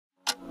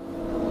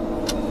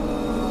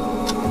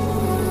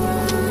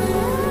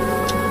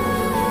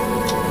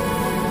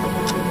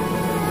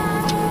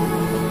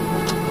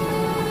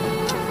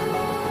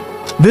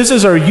This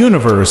is our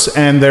universe,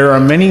 and there are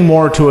many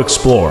more to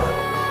explore.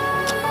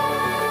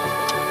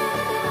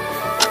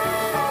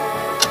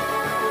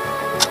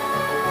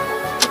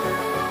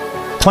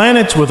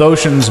 Planets with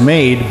oceans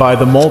made by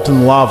the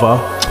molten lava,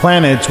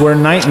 planets where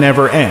night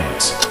never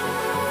ends.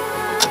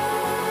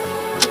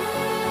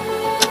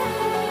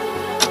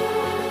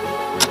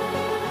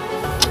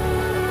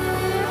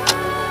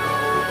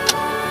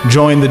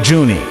 Join the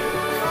Juni,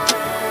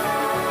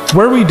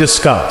 where we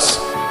discuss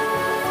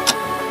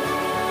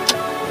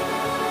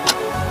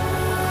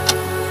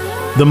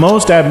the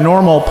most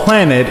abnormal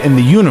planet in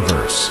the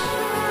universe.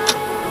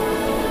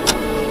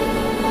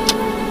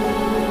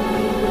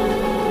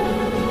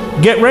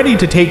 Get ready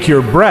to take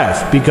your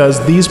breath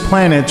because these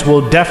planets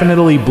will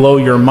definitely blow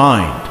your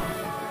mind.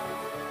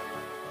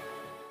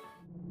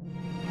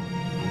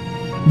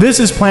 This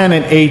is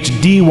planet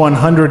HD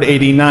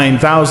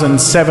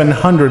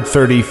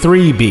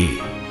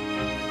 189,733b.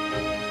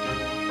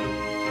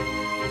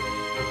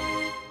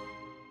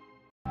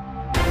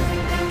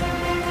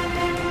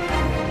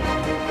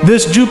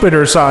 This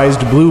Jupiter-sized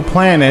blue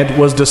planet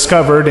was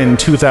discovered in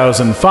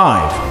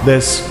 2005.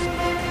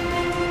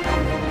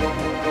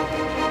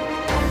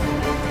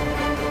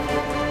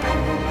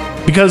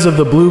 Because of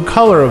the blue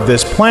color of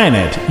this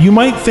planet, you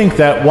might think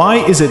that why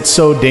is it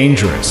so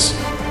dangerous?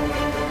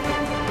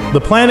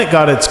 The planet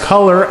got its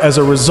color as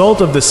a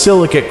result of the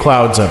silicate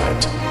clouds of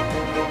it.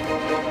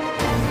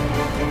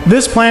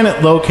 This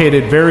planet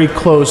located very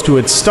close to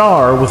its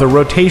star with a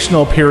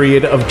rotational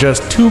period of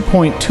just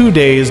 2.2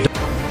 days.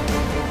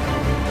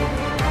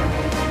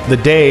 The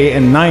day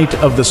and night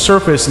of the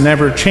surface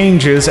never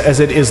changes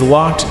as it is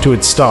locked to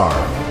its star.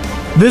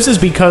 This is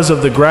because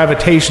of the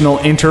gravitational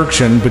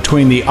interaction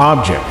between the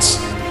objects.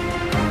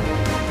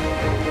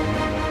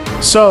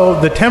 So,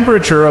 the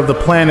temperature of the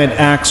planet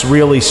acts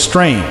really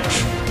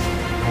strange.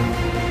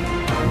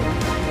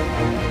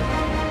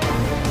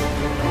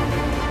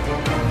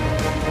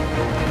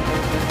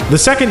 The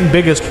second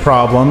biggest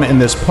problem in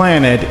this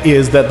planet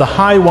is that the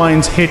high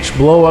winds hitch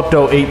blow up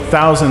to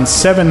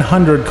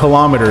 8,700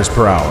 kilometers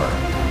per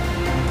hour.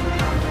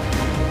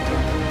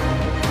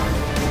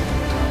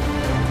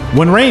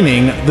 When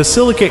raining, the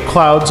silicate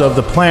clouds of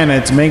the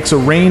planets makes a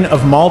rain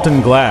of molten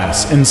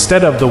glass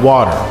instead of the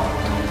water.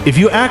 If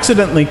you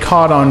accidentally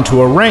caught onto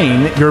a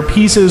rain, your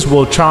pieces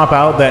will chop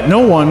out that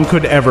no one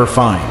could ever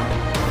find.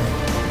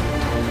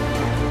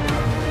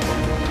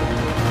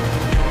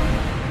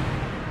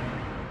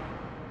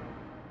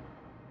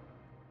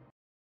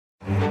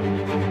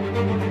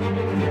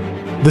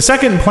 The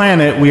second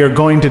planet we are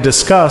going to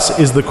discuss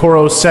is the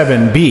Koros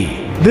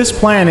 7b. This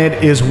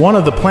planet is one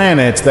of the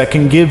planets that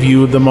can give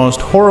you the most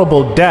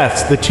horrible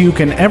deaths that you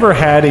can ever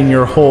had in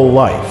your whole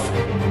life.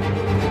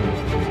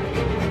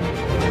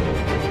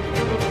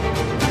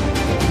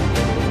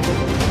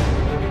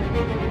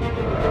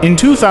 In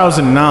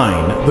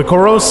 2009, the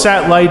Koros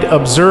satellite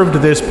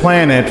observed this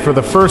planet for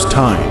the first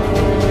time.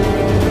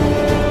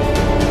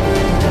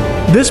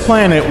 This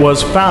planet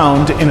was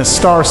found in a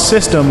star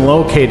system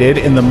located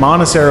in the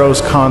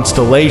Monoceros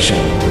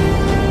constellation.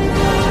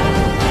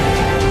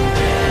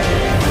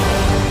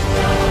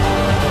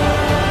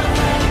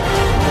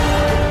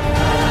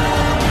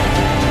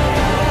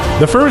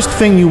 The first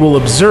thing you will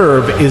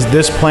observe is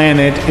this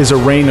planet is a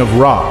rain of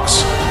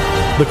rocks.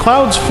 The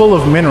clouds full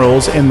of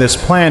minerals in this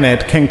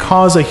planet can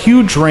cause a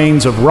huge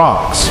rains of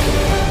rocks.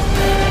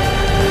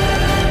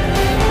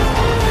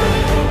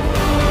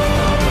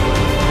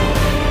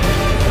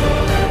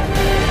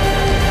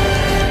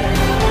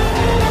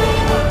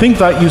 Think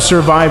that you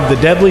survived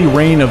the deadly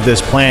rain of this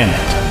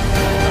planet.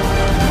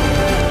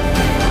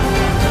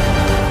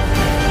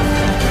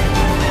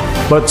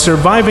 But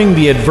surviving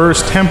the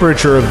adverse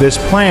temperature of this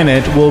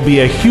planet will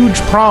be a huge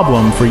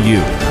problem for you.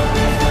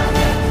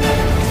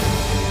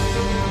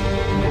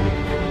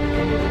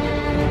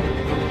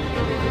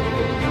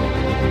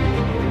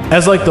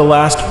 As like the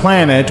last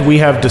planet we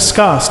have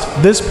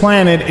discussed, this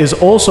planet is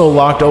also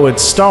locked to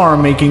its star,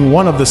 making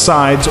one of the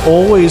sides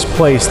always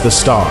place the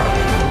star.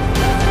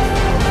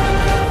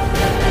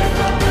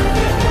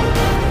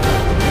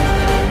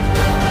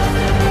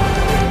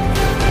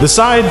 The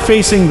side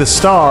facing the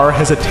star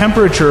has a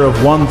temperature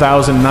of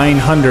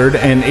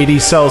 1,980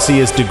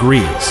 Celsius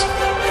degrees,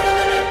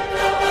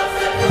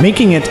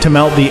 making it to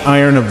melt the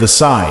iron of the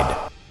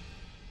side.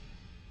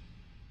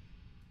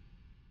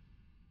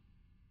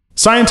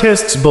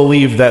 Scientists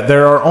believe that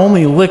there are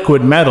only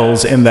liquid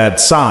metals in that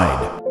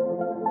side.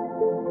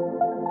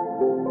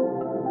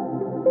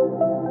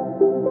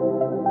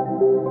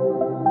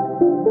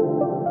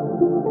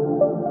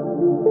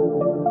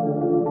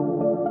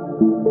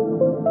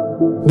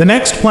 The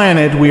next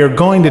planet we are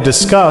going to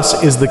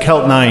discuss is the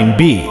Kelt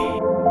 9b.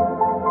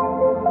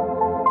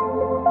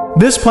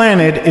 This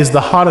planet is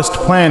the hottest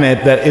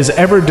planet that is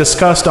ever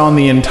discussed on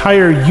the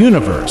entire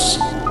universe.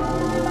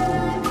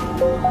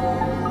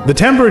 The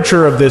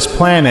temperature of this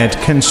planet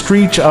can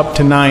stretch up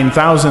to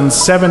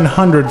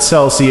 9,700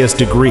 Celsius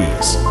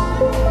degrees.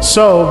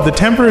 So, the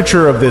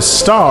temperature of this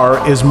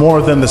star is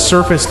more than the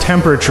surface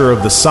temperature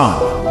of the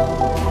Sun.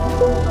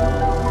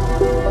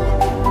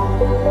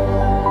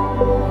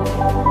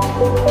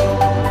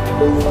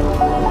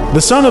 The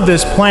sun of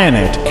this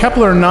planet,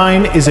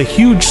 Kepler-9, is a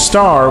huge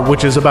star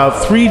which is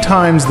about 3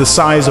 times the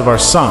size of our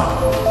sun.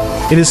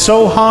 It is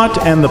so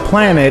hot and the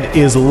planet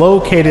is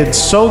located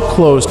so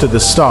close to the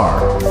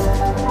star.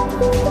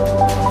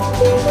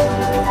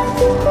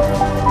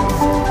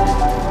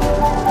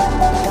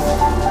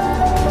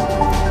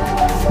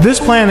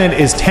 This planet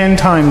is 10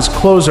 times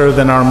closer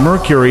than our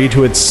Mercury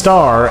to its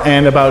star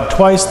and about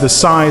twice the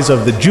size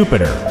of the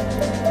Jupiter.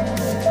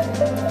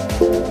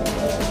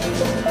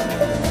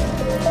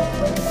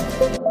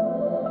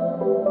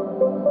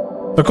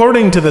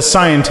 According to the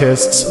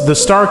scientists, the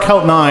star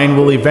Kepler-9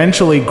 will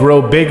eventually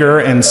grow bigger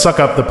and suck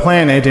up the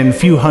planet in a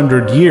few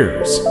hundred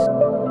years.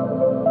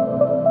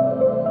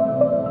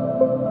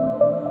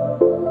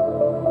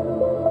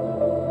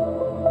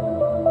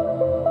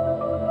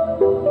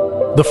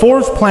 The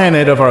fourth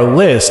planet of our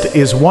list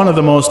is one of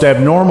the most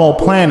abnormal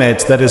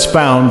planets that is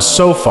found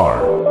so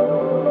far.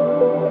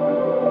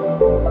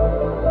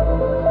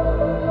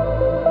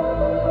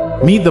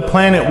 Meet the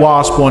planet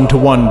WASP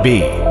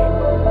 121b.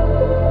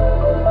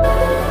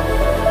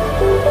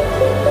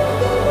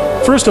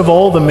 First of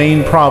all, the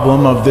main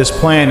problem of this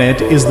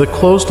planet is the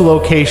close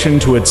location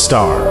to its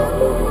star.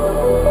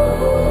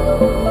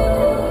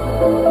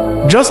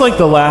 Just like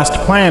the last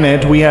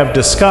planet we have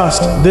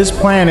discussed, this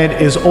planet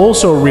is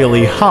also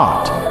really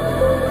hot,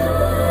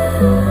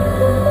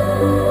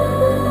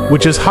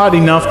 which is hot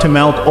enough to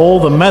melt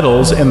all the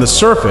metals in the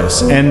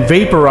surface and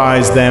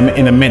vaporize them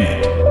in a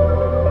minute.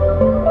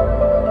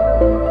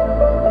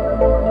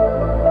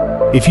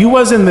 If you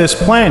was in this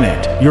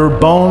planet, your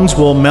bones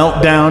will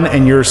melt down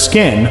and your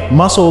skin,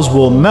 muscles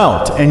will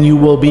melt, and you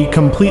will be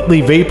completely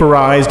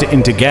vaporized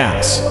into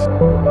gas.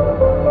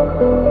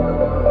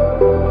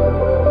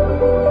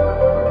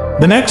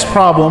 The next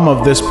problem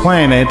of this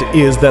planet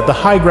is that the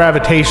high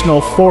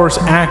gravitational force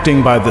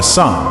acting by the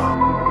sun.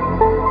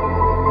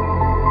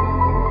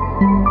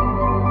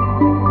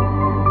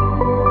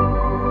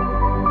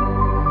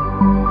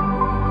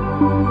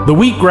 The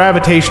weak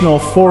gravitational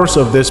force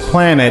of this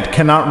planet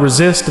cannot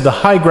resist the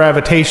high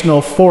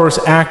gravitational force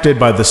acted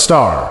by the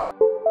star.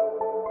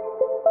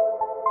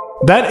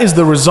 That is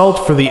the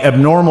result for the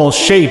abnormal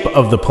shape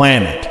of the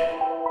planet.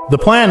 The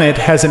planet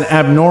has an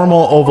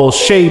abnormal oval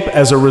shape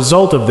as a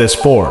result of this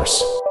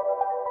force.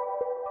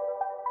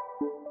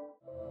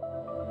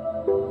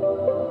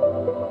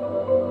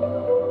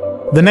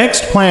 The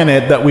next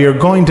planet that we are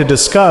going to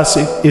discuss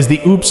is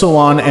the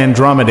Upsilon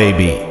Andromedae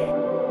b.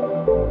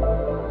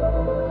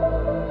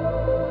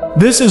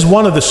 This is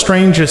one of the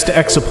strangest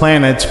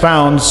exoplanets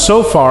found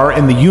so far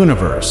in the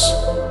universe.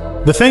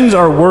 The things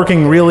are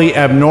working really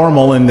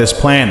abnormal in this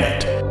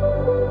planet.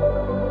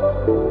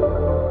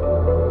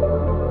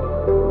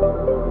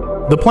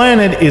 The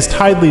planet is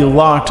tightly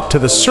locked to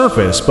the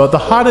surface, but the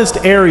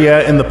hottest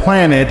area in the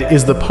planet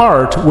is the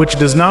part which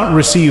does not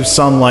receive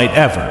sunlight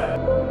ever.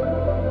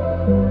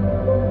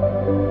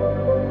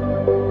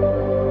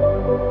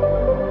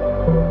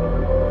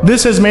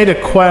 This has made a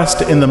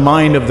quest in the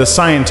mind of the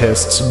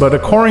scientists, but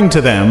according to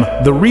them,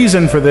 the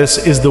reason for this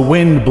is the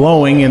wind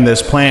blowing in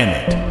this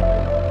planet.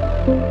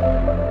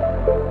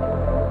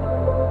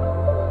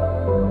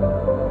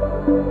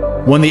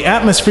 When the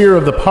atmosphere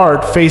of the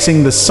part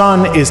facing the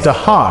sun is too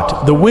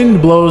hot, the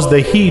wind blows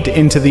the heat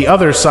into the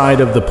other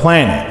side of the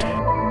planet.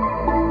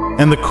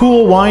 And the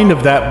cool wind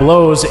of that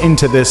blows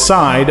into this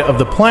side of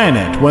the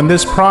planet. When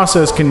this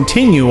process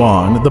continues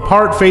on, the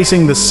part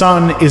facing the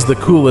sun is the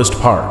coolest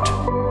part.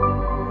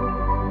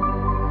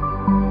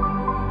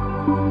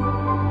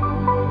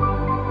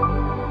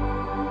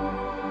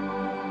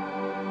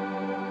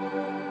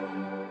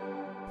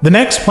 The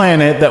next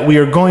planet that we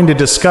are going to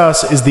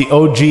discuss is the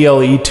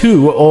OGLE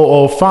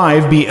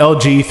 2005b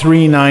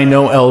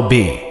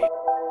LG390LB.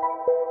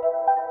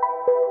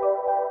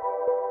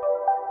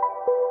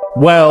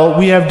 Well,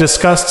 we have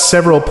discussed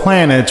several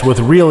planets with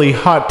really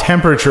hot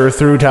temperature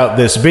throughout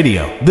this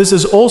video. This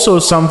is also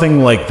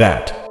something like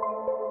that.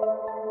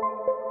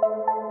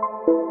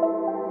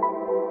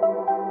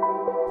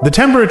 The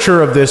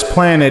temperature of this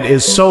planet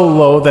is so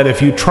low that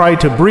if you try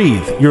to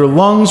breathe, your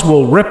lungs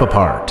will rip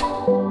apart.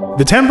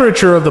 The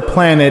temperature of the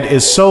planet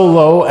is so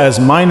low as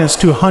minus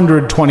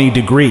 220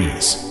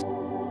 degrees.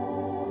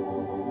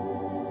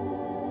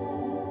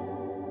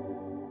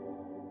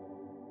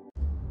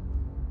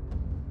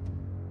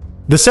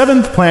 The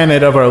seventh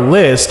planet of our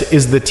list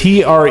is the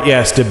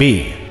TRS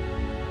b.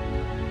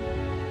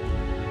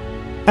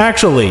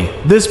 Actually,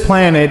 this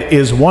planet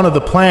is one of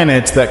the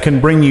planets that can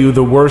bring you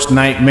the worst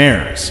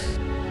nightmares.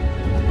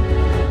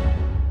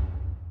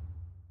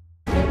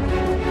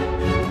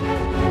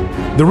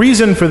 The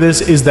reason for this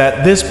is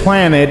that this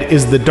planet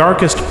is the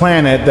darkest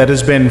planet that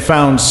has been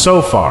found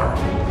so far.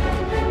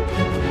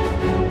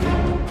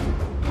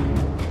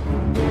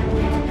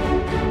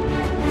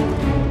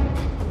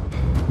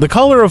 The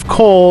color of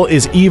coal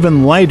is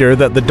even lighter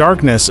than the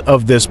darkness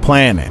of this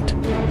planet.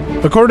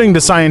 According to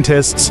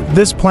scientists,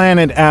 this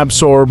planet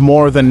absorbs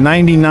more than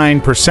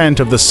 99%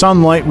 of the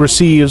sunlight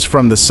receives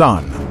from the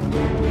sun.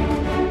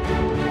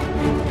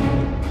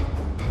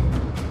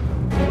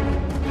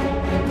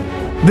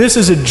 This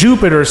is a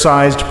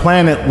Jupiter-sized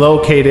planet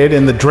located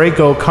in the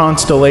Draco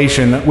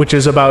constellation, which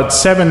is about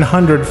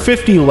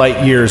 750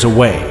 light-years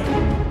away.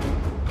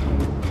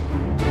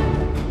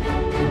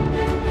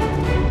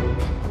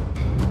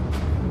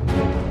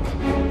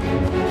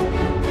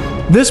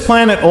 This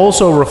planet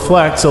also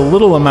reflects a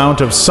little amount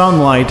of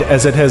sunlight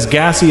as it has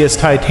gaseous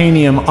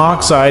titanium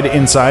oxide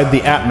inside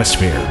the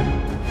atmosphere.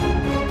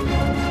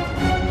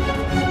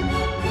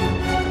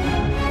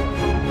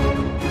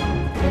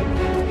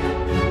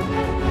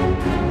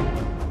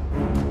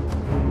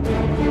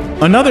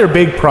 Another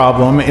big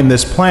problem in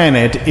this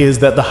planet is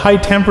that the high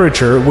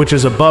temperature, which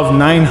is above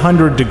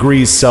 900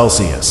 degrees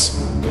Celsius.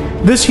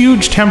 This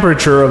huge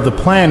temperature of the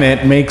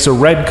planet makes a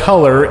red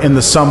color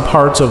in some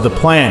parts of the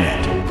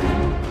planet.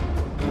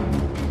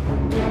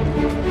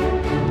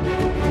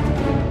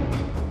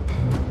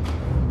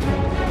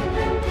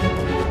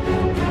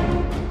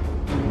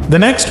 The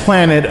next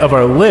planet of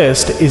our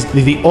list is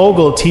the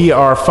Algol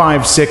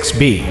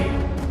TR56b.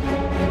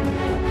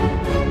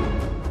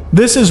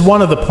 This is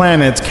one of the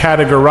planets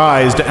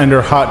categorized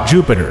under hot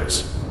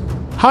Jupiters.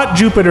 Hot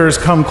Jupiters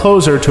come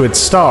closer to its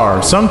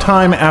star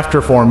sometime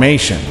after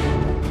formation.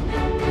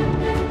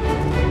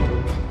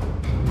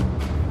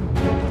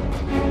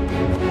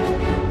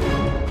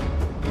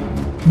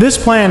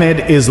 This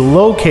planet is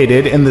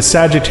located in the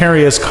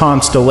Sagittarius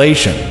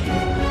constellation,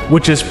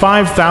 which is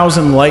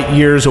 5,000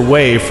 light-years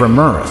away from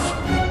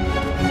Earth.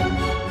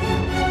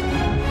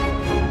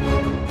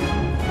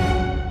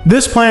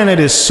 This planet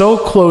is so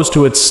close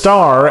to its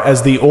star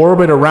as the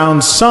orbit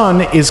around Sun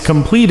is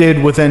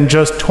completed within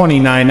just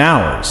 29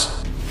 hours.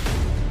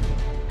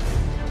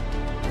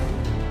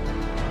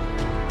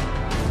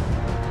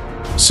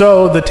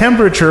 So, the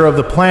temperature of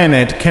the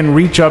planet can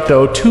reach up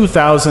to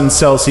 2,000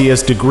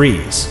 Celsius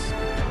degrees.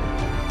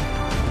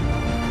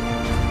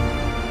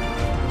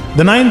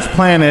 The ninth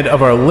planet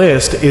of our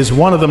list is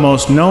one of the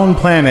most known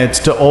planets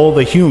to all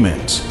the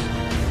humans.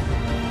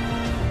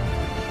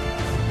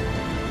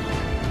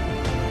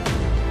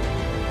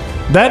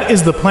 That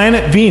is the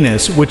planet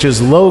Venus, which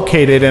is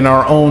located in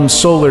our own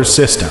solar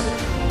system.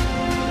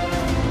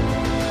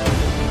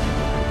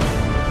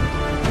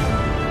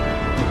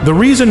 The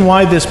reason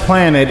why this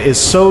planet is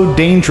so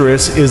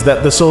dangerous is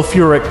that the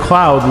sulfuric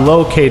cloud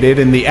located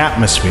in the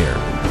atmosphere.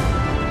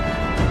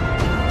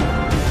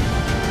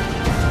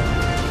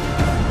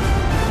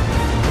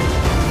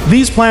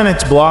 These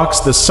planets blocks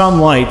the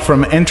sunlight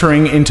from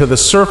entering into the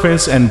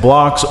surface and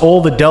blocks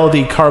all the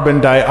delta carbon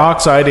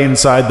dioxide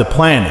inside the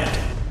planet.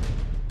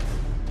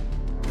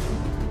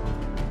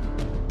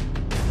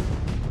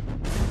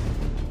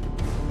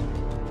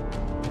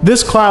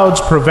 These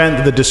clouds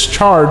prevent the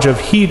discharge of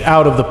heat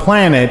out of the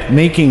planet,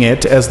 making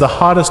it as the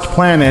hottest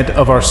planet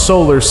of our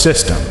solar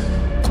system.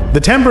 The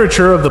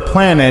temperature of the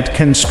planet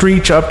can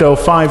reach up to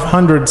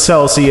 500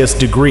 Celsius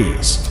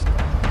degrees.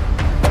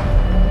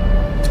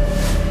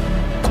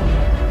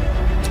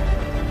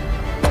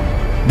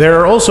 There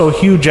are also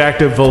huge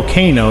active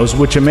volcanoes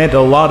which emit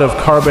a lot of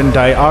carbon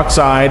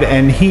dioxide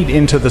and heat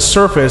into the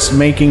surface,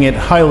 making it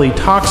highly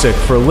toxic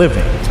for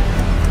living.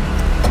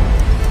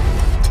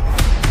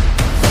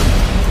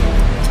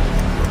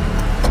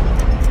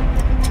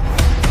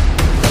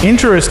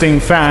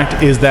 Interesting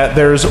fact is that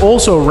there's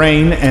also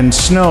rain and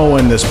snow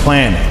in this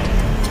planet.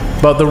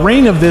 But the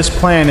rain of this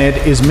planet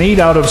is made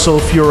out of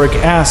sulfuric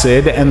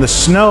acid and the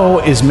snow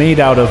is made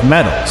out of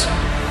metals.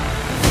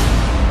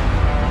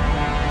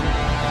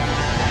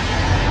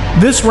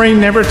 This rain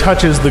never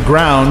touches the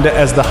ground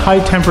as the high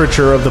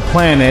temperature of the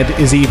planet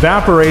is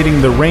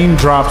evaporating the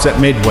raindrops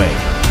at midway.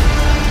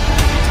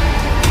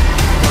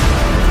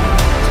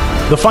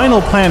 The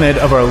final planet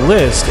of our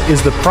list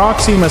is the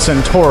Proxima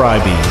Centauri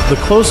b, the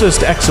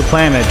closest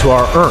exoplanet to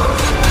our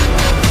Earth.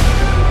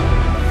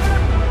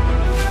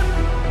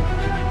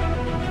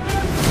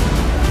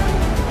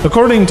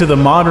 According to the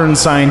modern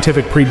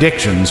scientific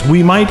predictions,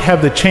 we might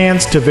have the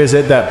chance to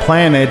visit that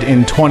planet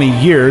in 20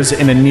 years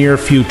in a near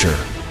future.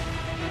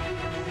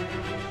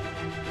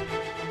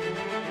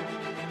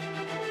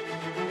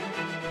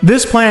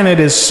 This planet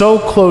is so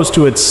close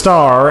to its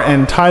star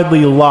and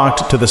tidally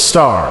locked to the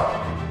star.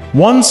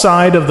 One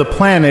side of the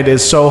planet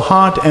is so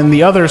hot and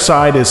the other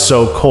side is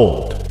so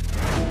cold.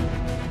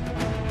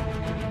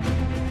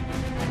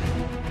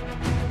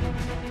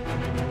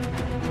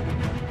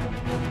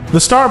 The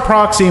star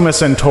Proxima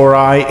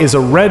Centauri is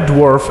a red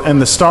dwarf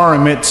and the star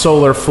emits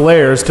solar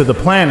flares to the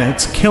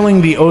planets,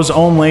 killing the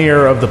ozone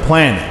layer of the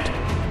planet.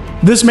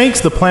 This makes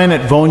the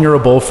planet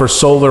vulnerable for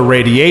solar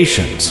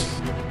radiations.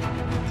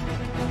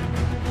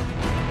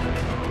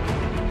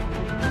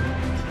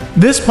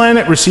 This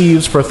planet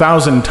receives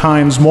 4,000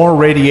 times more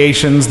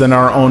radiations than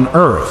our own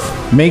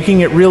Earth,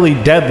 making it really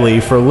deadly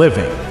for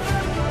living.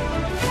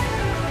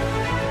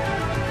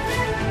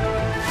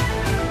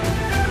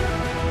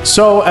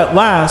 So, at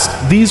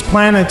last, these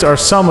planets are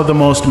some of the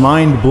most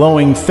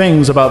mind-blowing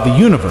things about the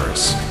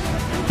universe.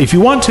 If you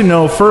want to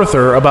know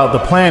further about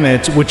the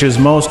planet which is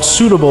most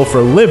suitable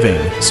for living,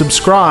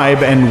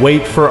 subscribe and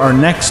wait for our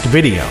next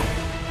video.